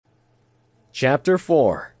Chapter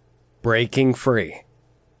 4. Breaking Free.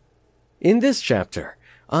 In this chapter,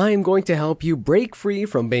 I am going to help you break free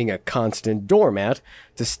from being a constant doormat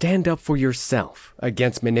to stand up for yourself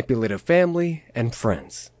against manipulative family and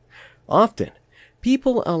friends. Often,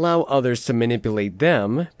 people allow others to manipulate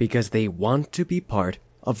them because they want to be part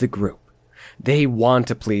of the group. They want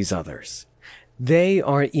to please others. They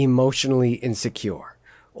are emotionally insecure,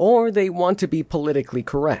 or they want to be politically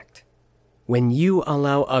correct. When you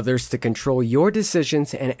allow others to control your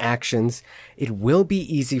decisions and actions, it will be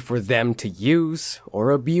easy for them to use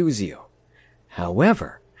or abuse you.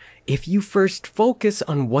 However, if you first focus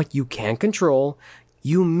on what you can control,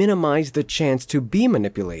 you minimize the chance to be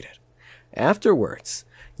manipulated. Afterwards,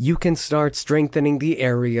 you can start strengthening the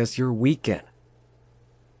areas you're weak in.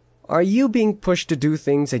 Are you being pushed to do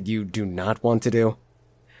things that you do not want to do?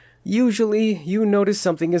 Usually, you notice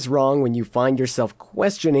something is wrong when you find yourself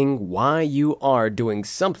questioning why you are doing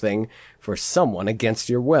something for someone against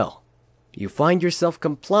your will. You find yourself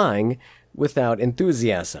complying without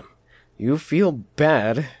enthusiasm. You feel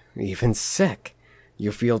bad, even sick.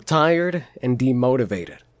 You feel tired and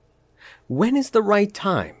demotivated. When is the right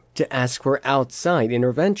time to ask for outside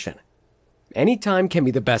intervention? Any time can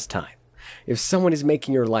be the best time. If someone is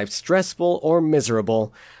making your life stressful or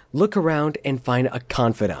miserable, look around and find a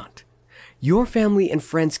confidant. Your family and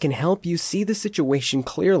friends can help you see the situation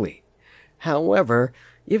clearly. However,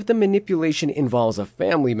 if the manipulation involves a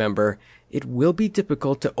family member, it will be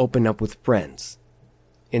difficult to open up with friends.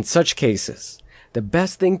 In such cases, the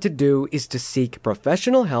best thing to do is to seek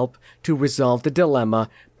professional help to resolve the dilemma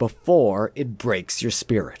before it breaks your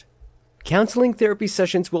spirit. Counseling therapy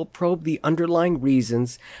sessions will probe the underlying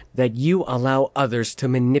reasons that you allow others to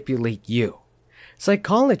manipulate you.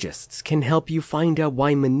 Psychologists can help you find out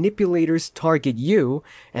why manipulators target you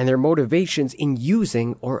and their motivations in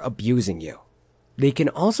using or abusing you. They can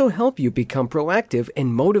also help you become proactive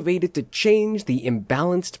and motivated to change the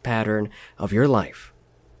imbalanced pattern of your life.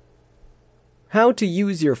 How to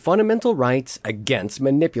use your fundamental rights against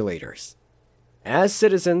manipulators. As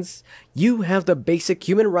citizens, you have the basic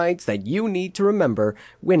human rights that you need to remember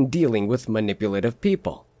when dealing with manipulative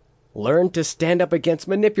people. Learn to stand up against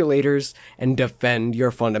manipulators and defend your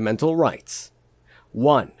fundamental rights.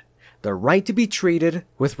 1. The right to be treated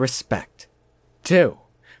with respect. 2.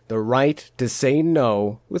 The right to say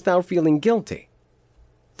no without feeling guilty.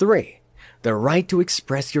 3. The right to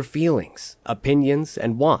express your feelings, opinions,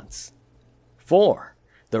 and wants. 4.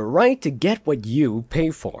 The right to get what you pay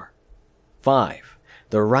for. 5.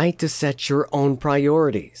 The right to set your own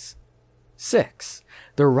priorities. 6.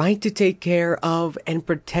 The right to take care of and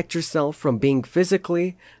protect yourself from being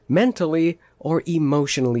physically, mentally, or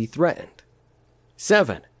emotionally threatened.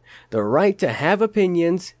 7. The right to have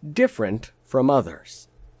opinions different from others.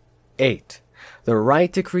 8. The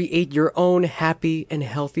right to create your own happy and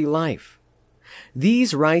healthy life.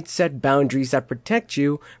 These rights set boundaries that protect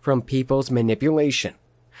you from people's manipulation.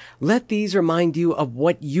 Let these remind you of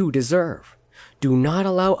what you deserve. Do not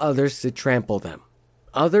allow others to trample them.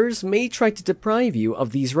 Others may try to deprive you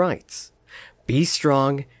of these rights. Be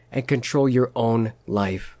strong and control your own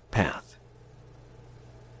life path.